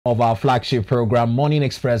Of our flagship program, Morning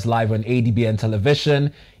Express, live on ADBN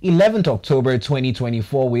television. 11th October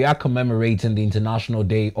 2024, we are commemorating the International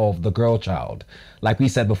Day of the Girl Child. Like we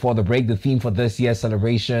said before the break, the theme for this year's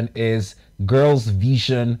celebration is Girls'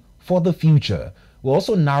 Vision for the Future. We're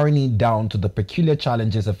also narrowing it down to the peculiar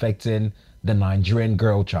challenges affecting the Nigerian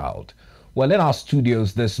girl child. Well, in our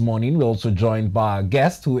studios this morning, we're also joined by our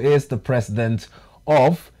guest, who is the president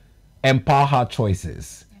of EmpoweHer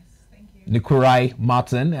Choices, Nikurai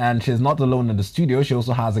Maton, and she's not alone in the studio. She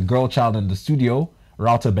also has a girl child in the studio,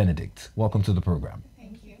 Rauta Benedict. Welcome to the program.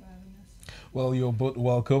 Thank you. Well, you're both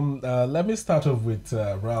welcome. Let me start off with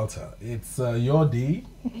Rauta. It's your day,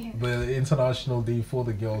 the International Day for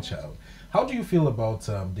the Girl Child. How do you feel about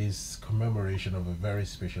this commemoration of a very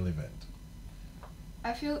special event?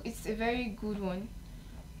 I feel it's a very good one.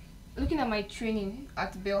 Looking at my training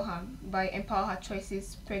at Belham by EmpoweHer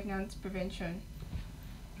Choices Pregnant Prevention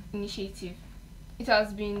Initiative, it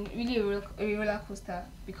has been really a roller coaster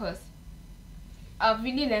because I've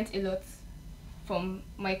really learned a lot from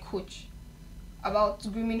my coach about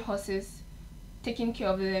grooming horses, taking care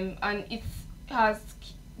of them, and it has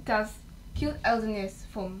killed elderliness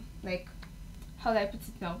from, like, how do I put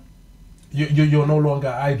it now? You're no longer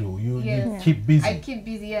idle. You keep busy. I keep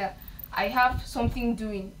busy. Yeah, I have something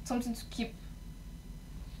to keep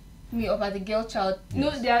me up as a girl child.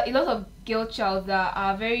 Yes. No, there are a lot of girl child that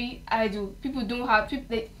are very idle. People don't have.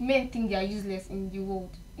 Men think they are useless in the world,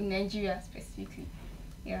 in Nigeria specifically.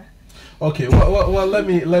 Yeah. Okay. Well.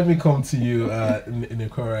 Let me come to you,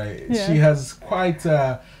 Nikurai. Yeah. She has quite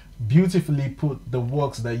beautifully put the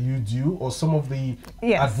works that you do, or some of the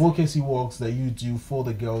advocacy works that you do for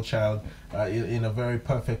the girl child, in a very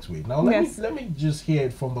perfect way. Now, let me just hear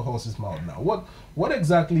it from the horse's mouth. Now, what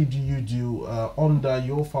exactly do you do under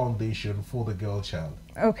your foundation for the girl child?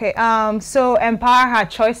 Okay, so EmpoweHer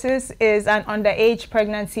Choices is an underage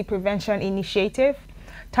pregnancy prevention initiative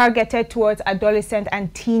targeted towards adolescent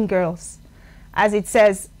and teen girls, as it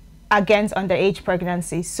says, against underage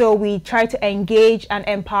pregnancy. So we try to engage and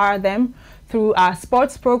empower them through our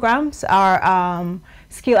sports programs, our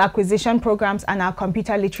skill acquisition programs, and our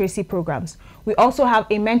computer literacy programs. We also have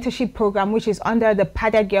a mentorship program which is under the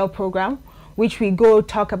Padded Girl program, which we go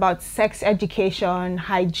talk about sex education,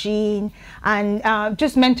 hygiene, and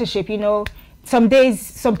just mentorship. You know, some days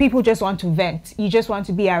some people just want to vent. You just want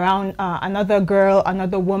to be around another girl,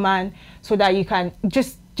 another woman, so that you can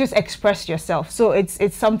just express yourself. So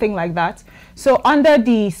it's something like that. So under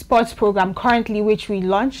the sports program currently, which we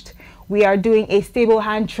launched, we are doing a stable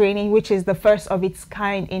hand training, which is the first of its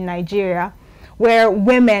kind in Nigeria, where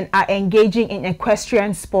women are engaging in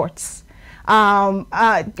equestrian sports.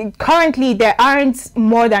 Currently, there aren't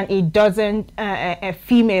more than a dozen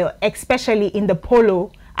female, especially in the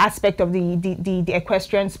polo aspect of the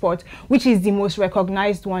equestrian sport, which is the most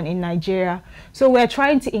recognized one in Nigeria. So we're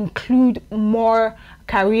trying to include more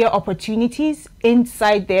career opportunities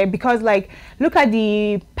inside there, because, like, look at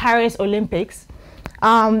the Paris Olympics.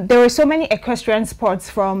 There were so many equestrian sports,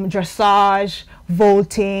 from dressage,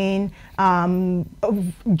 vaulting,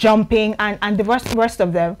 jumping, and the rest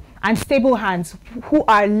of them, and stable hands, who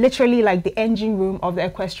are literally like the engine room of the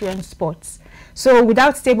equestrian sports. So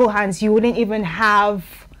without stable hands, you wouldn't even have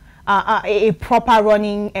a proper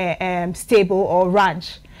running stable or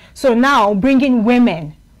ranch. So now bringing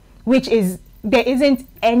women, which is, there isn't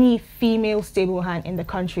any female stable hand in the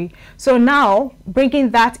country. So now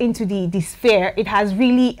bringing that into the sphere, it has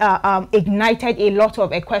really ignited a lot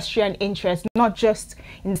of equestrian interest, not just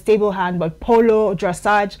in stable hand, but polo,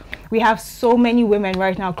 dressage. We have so many women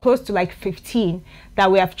right now, close to like 15, that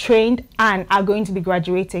we have trained and are going to be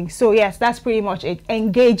graduating. So yes, that's pretty much it.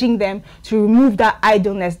 Engaging them to remove that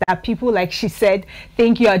idleness that people, like she said,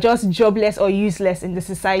 think you are just jobless or useless in the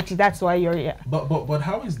society. That's why you're here. But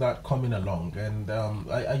how is that coming along? And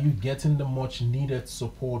are you getting the much needed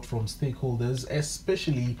support from stakeholders,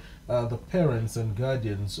 especially the parents and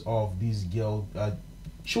guardians of these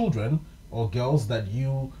children or girls that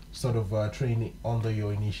you sort of train under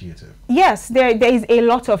your initiative? Yes, there is a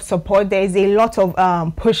lot of support. There is a lot of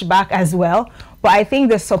pushback as well. But I think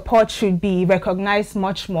the support should be recognized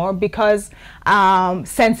much more, because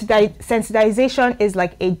sensitization is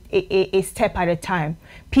like a step at a time.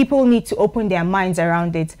 People need to open their minds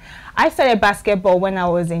around it. I started basketball when I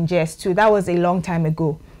was in JS2. That was a long time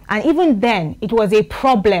ago. And even then, it was a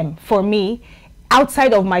problem for me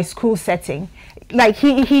outside of my school setting. Like,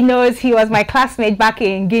 he knows, he was my classmate back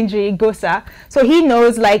in Gindri, Gosa. So he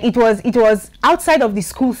knows, like, it was outside of the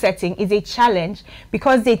school setting is a challenge,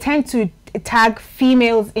 because they tend to tag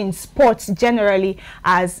females in sports generally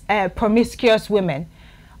as promiscuous women.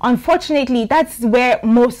 Unfortunately, that's where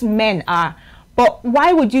most men are. But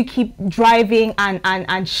why would you keep driving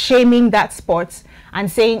and shaming that sport and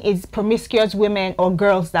saying it's promiscuous women or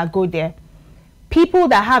girls that go there? People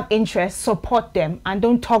that have interest, support them and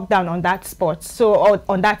don't talk down on that sport, or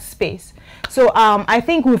on that space. So I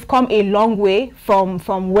think we've come a long way from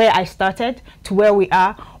where I started to where we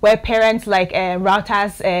are, where parents like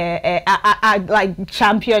Routers are like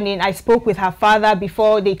championing. I spoke with her father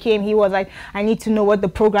before they came. He was like, I need to know what the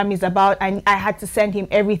program is about, and I had to send him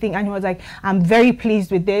everything, and he was like, I'm very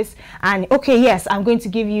pleased with this, and okay, yes, I'm going to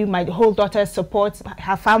give you my whole daughter's support.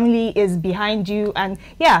 Her family is behind you, and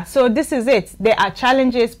yeah, so this is it. There are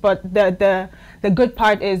challenges, but the good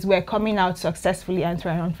part is we're coming out successfully and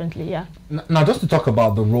triumphantly. Yeah. Now, just to talk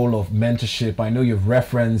about the role of mentorship, I know you've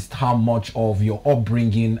referenced how much of your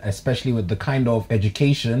upbringing, especially with the kind of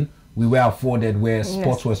education we were afforded, where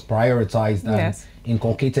sports was prioritized and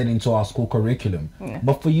inculcated into our school curriculum.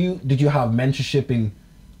 But for you, did you have mentorship in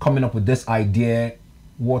coming up with this idea?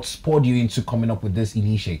 What spurred you into coming up with this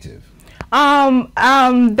initiative?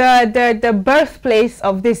 The birthplace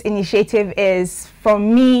of this initiative is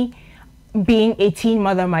from me being a teen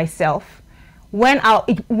mother myself. When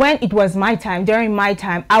it was my time, during my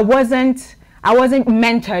time, I wasn't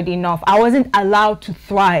mentored enough. I wasn't allowed to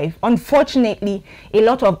thrive. Unfortunately, a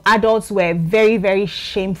lot of adults were very, very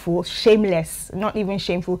shameless, not even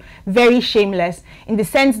shameful, very shameless, in the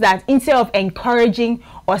sense that instead of encouraging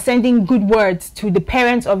or sending good words to the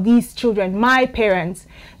parents of these children, my parents,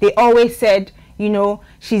 they always said, you know,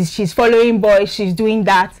 she's following boys, she's doing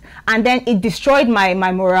that. And then it destroyed my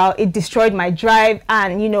morale, it destroyed my drive,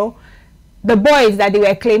 and you know, the boys that they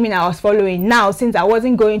were claiming I was following, now since I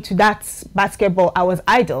wasn't going to that basketball, I was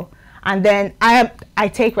idle. And then I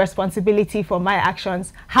take responsibility for my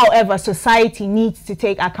actions. However, society needs to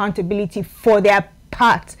take accountability for their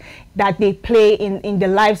part that they play in the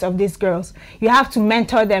lives of these girls. You have to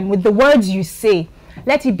mentor them with the words you say.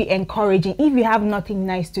 Let it be encouraging. If you have nothing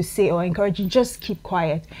nice to say or encouraging, just keep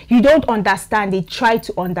quiet. You don't understand, they try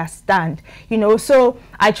to understand, you know. So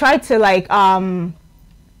I try to like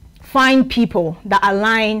find people that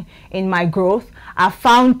align in my growth. I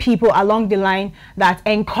found people along the line that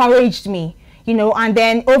encouraged me, you know, and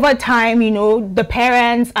then over time, you know, the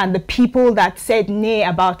parents and the people that said nay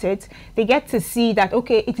about it, they get to see that,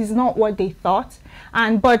 okay, it is not what they thought.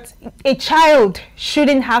 But a child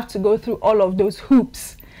shouldn't have to go through all of those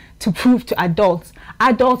hoops to prove to adults.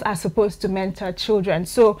 Adults are supposed to mentor children.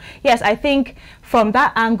 So yes, I think from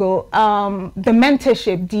that angle, the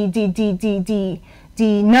mentorship,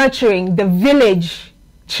 the nurturing, the village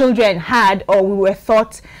children had, or we were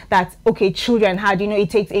taught that, okay, children had, you know, it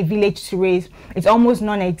takes a village to raise. It's almost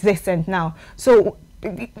non-existent now. So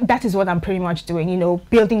that is what I'm pretty much doing, you know,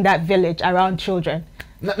 building that village around children.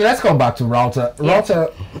 Now, let's come back to Router. Router,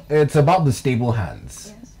 it's about the stable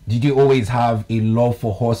hands. Yes. Did you always have a love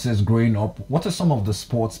for horses growing up? What are some of the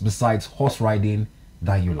sports besides horse riding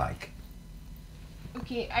that you like?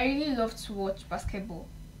 Okay, I really love to watch basketball.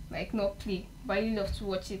 Like, not play, but I really love to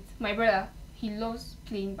watch it. My brother, he loves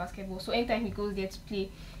playing basketball. So anytime he goes there to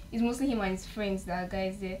play, it's mostly him and his friends that are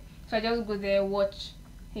guys there. So I just go there, watch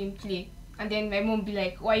him play. And then my mom be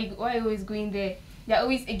like, why are you always going there? They're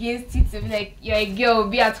always against it. So be like, you're a girl,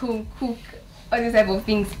 be at home, cook, all these type of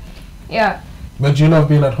things. Yeah. But you love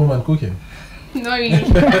being at home and cooking? Not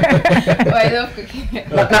really. But I love cooking.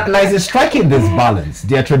 Now, is striking this balance?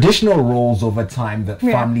 There are traditional roles over time that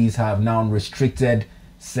families have now restricted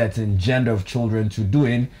certain gender of children to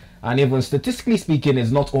doing. And even statistically speaking,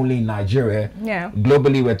 it's not only in Nigeria. Yeah.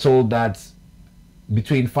 Globally, we're told that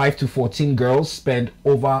between 5 to 14 girls spend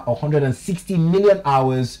over 160 million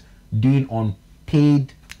hours doing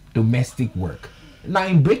unpaid domestic work. Now,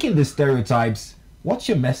 in breaking the stereotypes, what's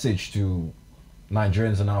your message to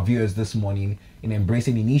Nigerians and our viewers this morning in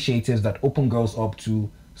embracing initiatives that open girls up to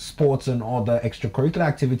sports and other extracurricular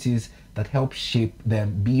activities that help shape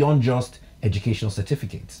them beyond just educational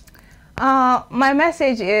certificates? My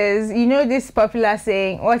message is, you know, this popular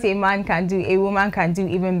saying, what a man can do, a woman can do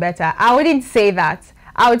even better. I wouldn't say that.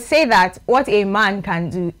 I would say that what a man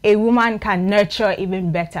can do, a woman can nurture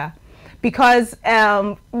even better. Because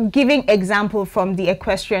giving example from the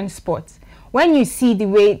equestrian sports, when you see the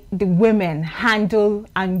way the women handle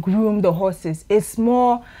and groom the horses, it's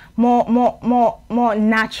more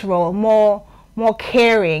natural, more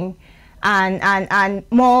caring, and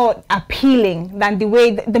more appealing than the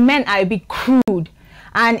way the men are a bit crude.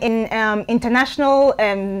 And in international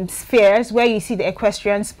spheres where you see the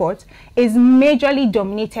equestrian sport is majorly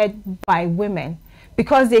dominated by women,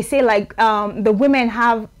 because they say like the women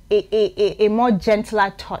have a more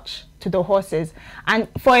gentler touch to the horses, and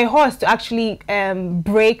for a horse to actually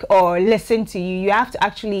break or listen to you, you have to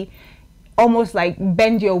actually almost like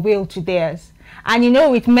bend your will to theirs. And you know,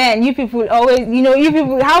 with men, you people always, you know, you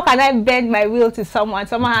people, how can I bend my will to someone?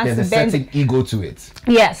 Someone has to bend. There's a certain ego to it.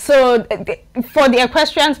 Yeah. So for the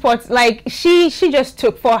equestrian sports, like she just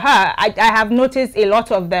took, for her, I have noticed a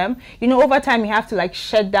lot of them, you know, over time you have to like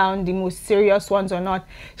shut down the most serious ones or not.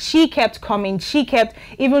 She kept coming. She kept,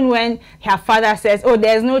 even when her father says, oh,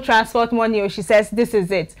 there's no transport money, or she says, this is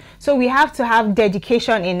it. So we have to have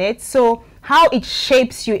dedication in it. So how it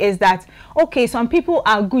shapes you is that, okay, some people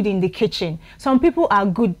are good in the kitchen, some people are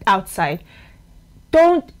good outside.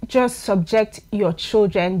 Don't just subject your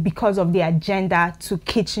children because of the agenda to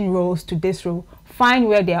kitchen roles, to this role. Find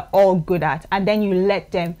where they're all good at, and then you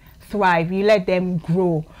let them thrive, you let them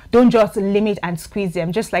grow. Don't just limit and squeeze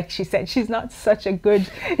them. Just like she said, she's not such a good,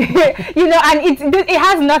 you know, and it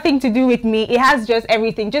has nothing to do with me. It has just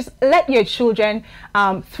everything. Just let your children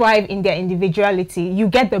thrive in their individuality. You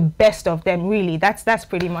get the best of them, really. That's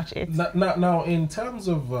pretty much it. Now in terms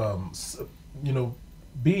of, you know,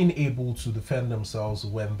 being able to defend themselves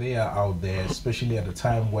when they are out there, especially at a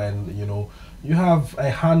time when, you know, you have a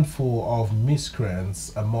handful of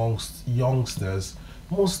miscreants amongst youngsters,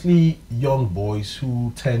 mostly young boys,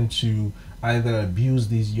 who tend to either abuse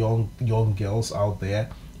these young girls out there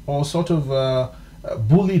or sort of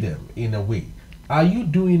bully them in a way. Are you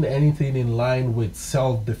doing anything in line with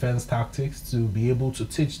self-defense tactics to be able to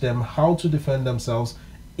teach them how to defend themselves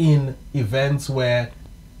in events where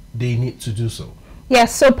they need to do so?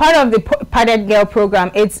 Yes, so part of the Padded Girl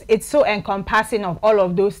program, it's so encompassing of all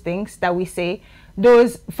of those things that we say.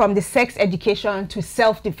 Those from the sex education to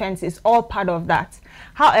self-defense is all part of that.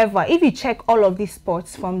 However, if you check all of these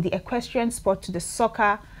sports, from the equestrian sport to the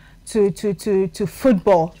soccer to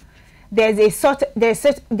football, there's a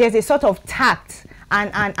sort of tact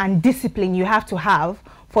and discipline you have to have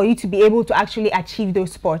for you to be able to actually achieve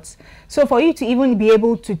those sports. So for you to even be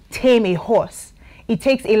able to tame a horse, it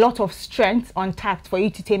takes a lot of strength on tact for you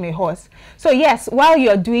to tame a horse. So yes, while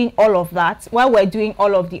you're doing all of that, while we're doing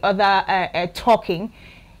all of the other talking,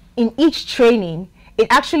 in each training, it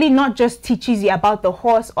actually not just teaches you about the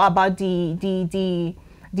horse or about the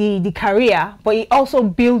career, but it also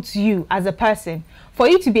builds you as a person. For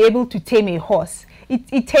you to be able to tame a horse,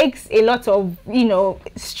 it takes a lot of, you know,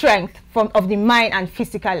 strength of the mind and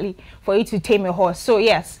physically for you to tame a horse. So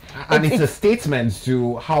yes, and it's a statement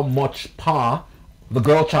to how much power the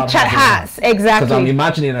girl child has. Exactly. Because I'm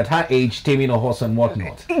imagining at her age taming a horse and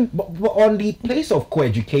whatnot. But on the place of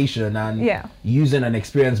co-education and using an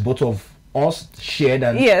experience both of us shared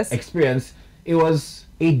and experience, it was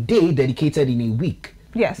a day dedicated in a week.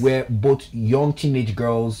 Yes. Where both young teenage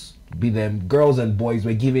girls, be them girls and boys,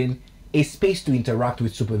 were given a space to interact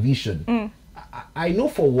with supervision. I know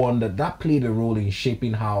for one that played a role in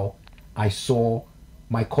shaping how I saw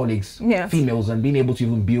my colleagues, females, and being able to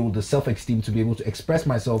even build the self-esteem to be able to express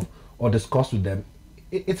myself or discuss with them.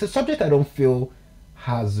 It's a subject I don't feel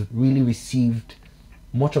has really received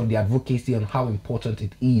much of the advocacy on how important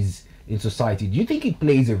it is in society. Do you think it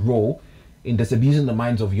plays a role in disabusing the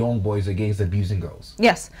minds of young boys against abusing girls?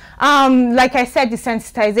 Yes. Like I said,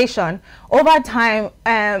 desensitization. Over time,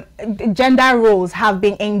 gender roles have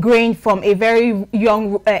been ingrained from a very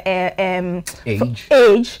young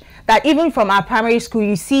age. That even from our primary school,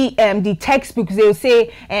 you see the textbooks, they will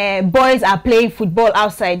say boys are playing football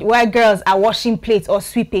outside while girls are washing plates or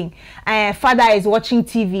sweeping. Father is watching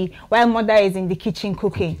TV while mother is in the kitchen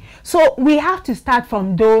cooking. So we have to start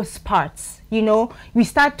from those parts. You know, we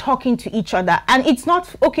start talking to each other, and it's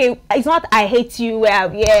not okay. It's not I hate you,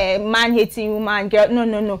 where man hating woman, girl.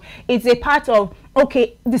 No. It's a part of,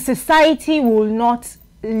 okay, the society will not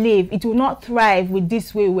live, it will not thrive with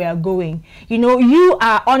this way we are going. You know, you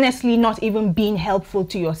are honestly not even being helpful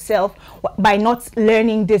to yourself by not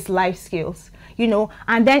learning these life skills. You know,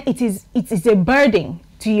 and then it is a burden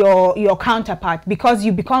to your counterpart, because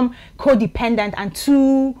you become codependent and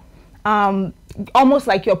too almost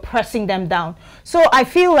like you're pressing them down. So I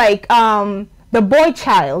feel like the boy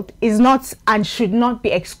child is not and should not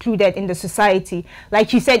be excluded in the society.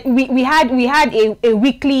 Like you said, we had a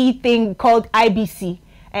weekly thing called IBC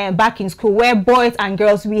back in school, where boys and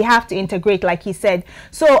girls, we have to integrate, like he said.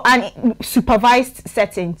 So, and supervised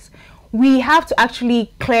settings. We have to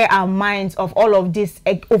actually clear our minds of all of this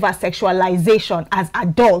over-sexualization as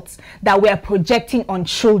adults that we're projecting on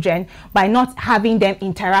children by not having them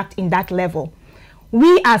interact in that level.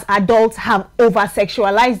 We as adults have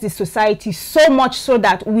over-sexualized the society so much so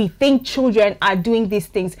that we think children are doing these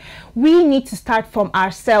things. We need to start from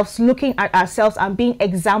ourselves, looking at ourselves and being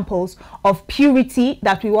examples of purity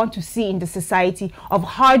that we want to see in the society, of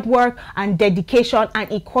hard work and dedication and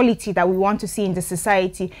equality that we want to see in the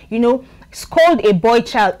society. You know, scold a boy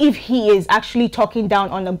child if he is actually talking down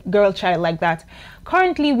on a girl child like that.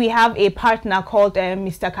 Currently, we have a partner called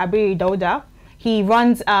Mr. Kabiri Dauda. He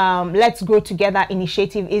runs Let's Grow Together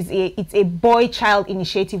initiative. It's a boy child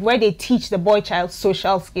initiative where they teach the boy child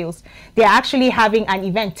social skills. They're actually having an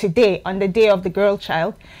event today on the day of the girl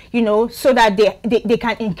child, you know, so that they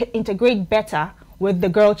can integrate better with the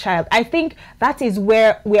girl child. I think that is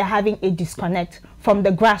where we're having a disconnect from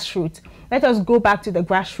the grassroots. Let us go back to the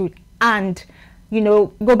grassroots and, you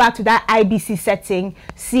know, go back to that IBC setting,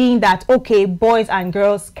 seeing that, okay, boys and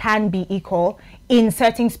girls can be equal in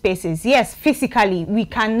certain spaces. Yes, physically, we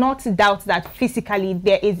cannot doubt that physically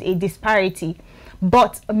there is a disparity,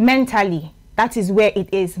 but mentally, that is where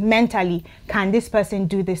it is. Mentally, can this person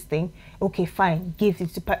do this thing? Okay, fine, give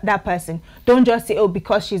it to that person. Don't just say, oh,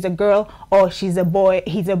 because she's a girl or she's a boy,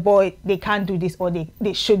 he's a boy, they can't do this or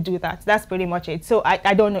they should do that. That's pretty much it. So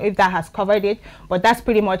I don't know if that has covered it, but that's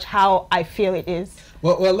pretty much how I feel it is.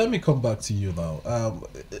 Well, let me come back to you now.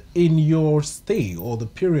 In your stay or the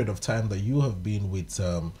period of time that you have been with,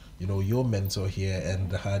 you know, your mentor here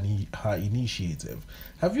and her initiative,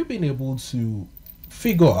 have you been able to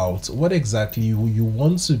figure out what exactly you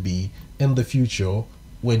want to be in the future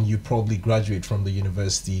when you probably graduate from the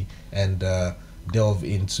university and delve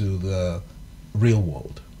into the real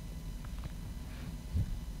world?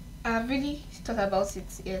 I've really thought about it,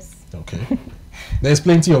 yes. Okay. There's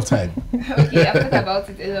plenty of time. Okay, I've thought about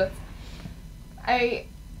it a lot.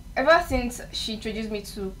 Ever since she introduced me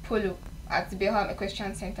to polo at the Belham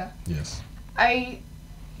Equestrian Center, yes, I'm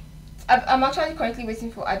actually currently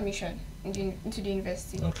waiting for admission into the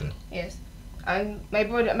university. Okay. Yes. And my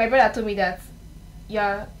brother told me that,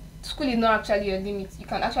 yeah, school is not actually your limit. You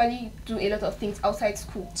can actually do a lot of things outside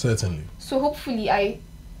school. Certainly. So hopefully I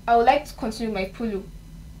would like to continue my polo,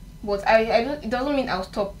 but I don't. It doesn't mean I'll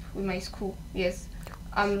stop with my school. Yes.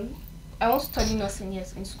 I want to study nursing.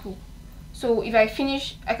 Yes, in school. So if I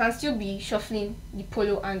finish, I can still be shuffling the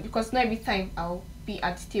polo, and because not every time I'll be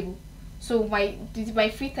at the table. So my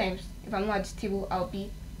free times, if I'm not at the table, I'll be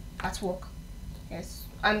at work. Yes.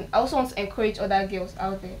 And I also want to encourage other girls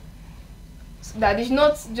out there so that they should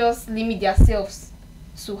not just limit themselves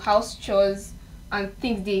to house chores and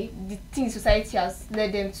things the things society has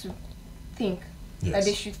led them to think. Yes. That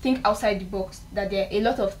they should think outside the box, that there are a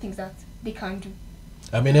lot of things that they can do.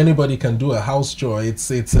 I mean, anybody can do a house chore.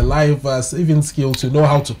 It's a life saving skill to know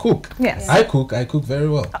how to cook. Yes. I cook very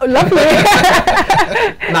well. Oh, lovely.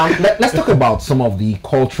 Now, let's talk about some of the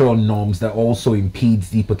cultural norms that also impedes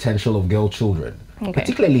the potential of girl children. Okay.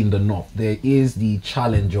 Particularly in the North, there is the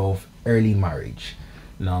challenge of early marriage.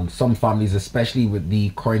 Now, some families, especially with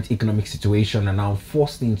the current economic situation, are now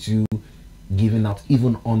forced into giving out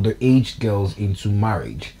even underage girls into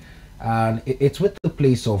marriage. And it's with the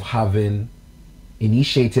place of having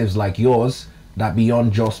initiatives like yours that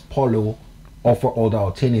beyond just polo offer other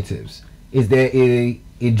alternatives. Is there a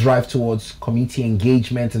drive towards community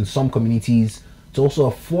engagement in some communities to also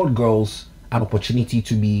afford girls an opportunity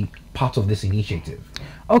to be part of this initiative?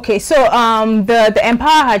 Okay, so the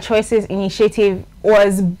EmpoweHer Choices initiative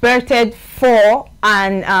was birthed for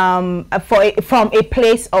and from a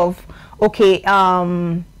place of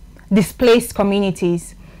displaced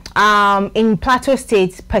communities. In Plateau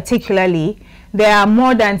State particularly, there are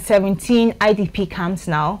more than 17 IDP camps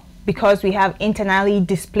now because we have internally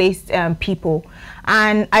displaced people.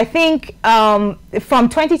 And I think from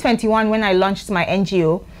 2021, when I launched my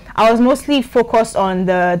NGO, I was mostly focused on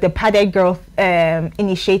the Padded Girl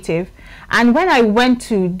initiative. And when I went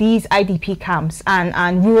to these IDP camps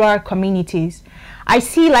and rural communities, I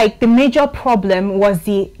see like the major problem was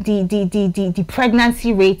the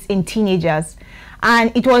pregnancy rates in teenagers.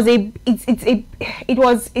 And it was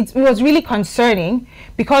really concerning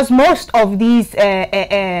because most of these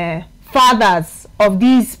fathers of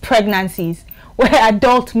these pregnancies were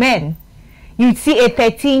adult men. You'd see a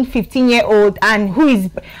 13, 15-year-old and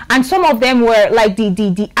some of them were like the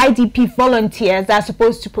IDP volunteers that are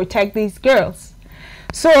supposed to protect these girls.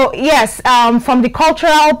 So yes, from the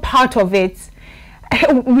cultural part of it,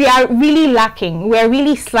 we are really lacking. We are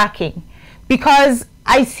really slacking because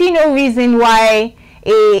I see no reason why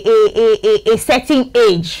a certain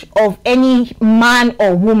age of any man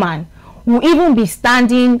or woman will even be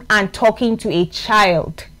standing and talking to a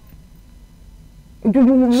child. So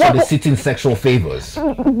they're seeking sexual favors.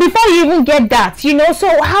 Before you even get that, you know, so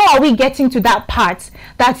how are we getting to that part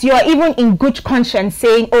that you're even in good conscience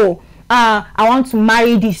saying, oh, I want to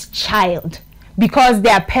marry this child because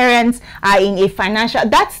their parents are in a financial...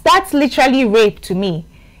 That's literally rape to me,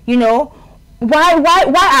 you know.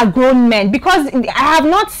 Why are grown men? Because I have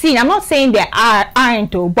not seen, I'm not saying there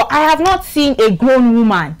aren't, but I have not seen a grown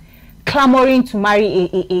woman clamoring to marry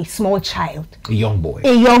a small child, a young boy.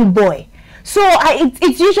 So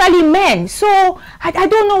it's usually men. So I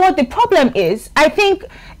don't know what the problem is. I think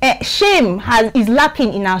shame is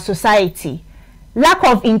lacking in our society, lack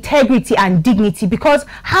of integrity and dignity, because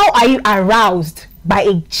how are you aroused by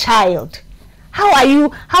a child? How are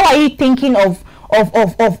you thinking of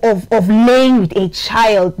laying with a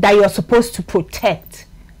child that you're supposed to protect?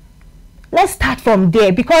 Let's start from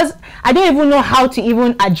there, because I don't even know how to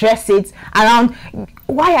even address it around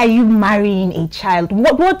why are you marrying a child?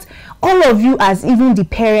 What all of you, as even the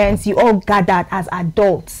parents, you all gathered as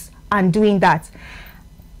adults and doing that.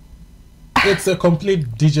 It's a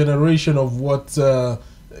complete degeneration of what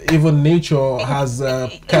even nature has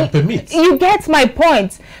can permit. You get my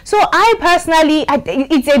point. So I personally,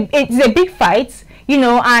 it's a big fight, you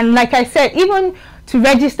know, and like I said, even to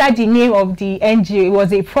register the name of the NGO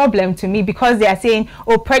was a problem to me, because they are saying,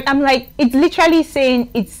 oh, I'm like, it's literally saying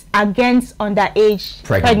it's against underage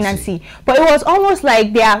pregnancy. But it was almost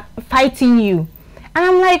like they are fighting you. And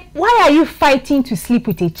I'm like, why are you fighting to sleep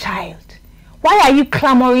with a child? Why are you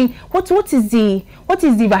clamoring? What is the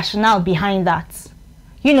rationale behind that?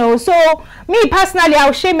 You know, so me personally,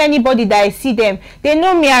 I'll shame anybody that I see them. They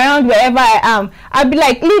know me around wherever I am. I'll be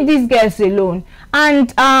like, leave these girls alone. And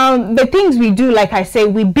the things we do, like I say,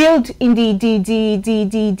 we build in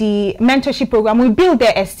the mentorship program, we build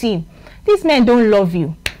their esteem. These men don't love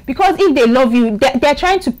you, because if they love you, they're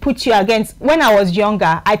trying to put you against. When I was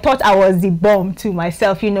younger, I thought I was the bomb to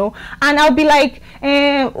myself, you know, and I'll be like,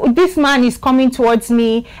 this man is coming towards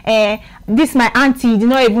me, this my auntie, did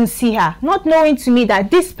not even see her, not knowing to me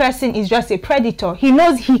that this person is just a predator. He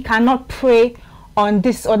knows he cannot prey on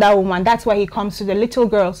this other woman. That's why he comes to the little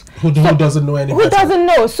girls who doesn't know anything. Who doesn't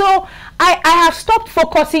know. So I have stopped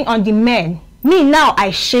focusing on the men. Me now,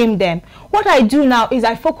 I shame them. What I do now is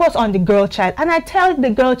I focus on the girl child, and I tell the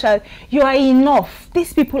girl child, you are enough.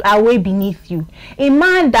 These people are way beneath you. A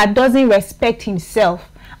man that doesn't respect himself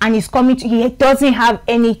and is coming to, he doesn't have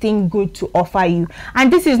anything good to offer you.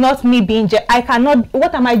 And this is not me being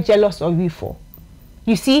what am I jealous of you for?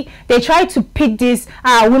 You see, they try to pit this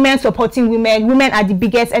women supporting women are the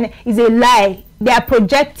biggest, and it's a lie. They are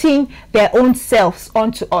projecting their own selves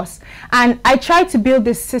onto us. And I try to build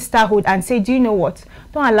this sisterhood and say, do you know what?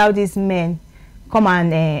 Don't allow these men come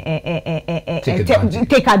and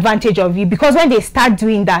take advantage of you, because when they start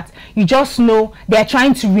doing that, you just know they're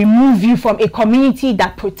trying to remove you from a community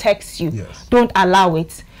that protects you. Yes. Don't allow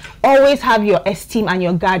it. Always have your esteem and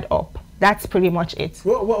your guard up. That's pretty much it.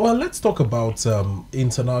 Well, let's talk about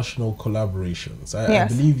international collaborations. I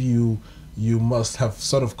believe you must have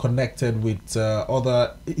sort of connected with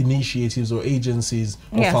other initiatives or agencies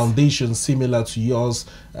or foundations similar to yours,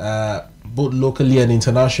 both locally and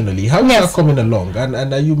internationally. How is that coming along,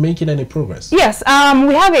 and are you making any progress? Yes,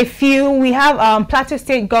 we have a few. We have Plateau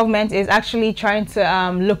State government is actually trying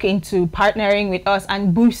to look into partnering with us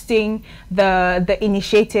and boosting the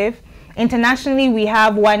initiative. Internationally, we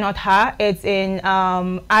have Why Not Her. It's in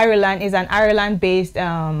Ireland. It's an Ireland-based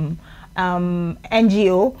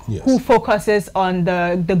NGO who focuses on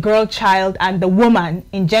the girl child and the woman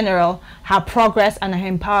in general, her progress and her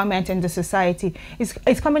empowerment in the society.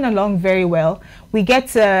 It's coming along very well. We get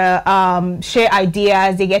to share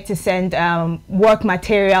ideas. They get to send work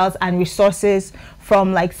materials and resources,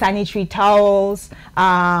 from like sanitary towels,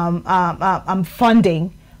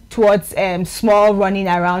 funding towards small running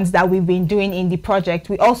arounds that we've been doing in the project.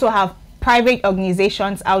 We also have private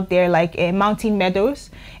organizations out there like Mountain Meadows.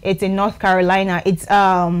 It's in North Carolina. It's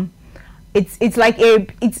like a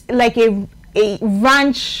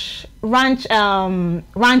ranch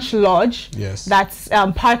lodge. Yes. That's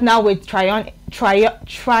partnered with Tryon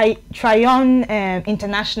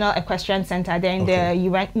International Equestrian Center there in the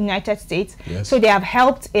United States. Yes. So they have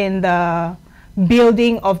helped in the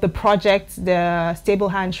building of the project, the stable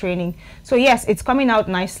hand training. So yes, it's coming out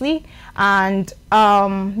nicely, and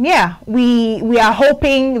we are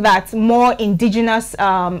hoping that more indigenous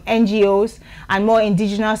NGOs and more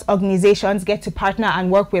indigenous organizations get to partner and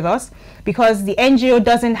work with us, because the NGO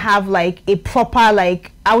doesn't have like a proper, I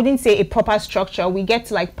wouldn't say a proper structure. We get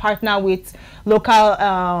to like partner with local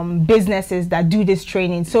businesses that do this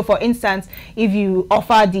training. So for instance, if you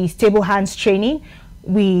offer the stable hands training,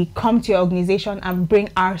 we come to your organization and bring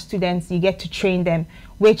our students. You get to train them,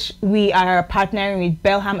 which we are partnering with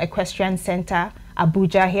Belham Equestrian Center,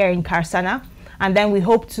 Abuja, here in Karsana. And then we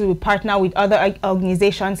hope to partner with other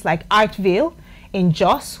organizations like Artville in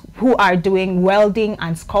Jos who are doing welding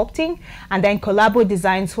and sculpting, and then Collabo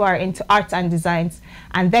Designs who are into arts and designs,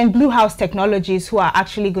 and then Blue House Technologies who are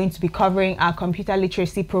actually going to be covering our computer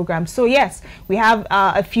literacy program. So yes, we have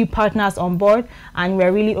a few partners on board, and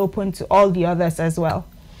we're really open to all the others as well.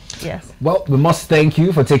 Yes. Well, we must thank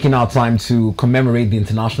you for taking our time to commemorate the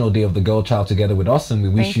International Day of the Girl Child together with us, and we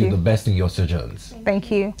wish you the best in your sojourns.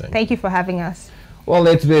 Thank you. Thank you for having us. Well,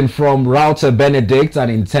 it's been from Router Benedict, an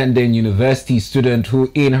intending university student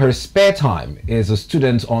who in her spare time is a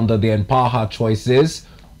student under the EmpoweHer Choices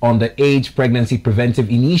Underage Pregnancy Preventive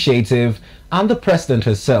Initiative, and the president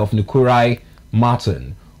herself, Nikurai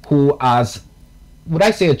Maton, who as, would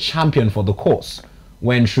I say, a champion for the cause,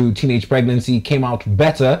 went through teenage pregnancy, came out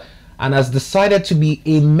better, and has decided to be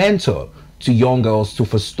a mentor to young girls to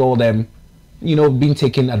forestall them, you know, being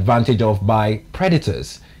taken advantage of by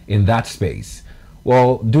predators in that space.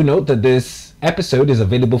 Well, do note that this episode is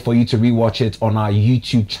available for you to rewatch it on our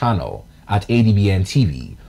YouTube channel at ADBN TV.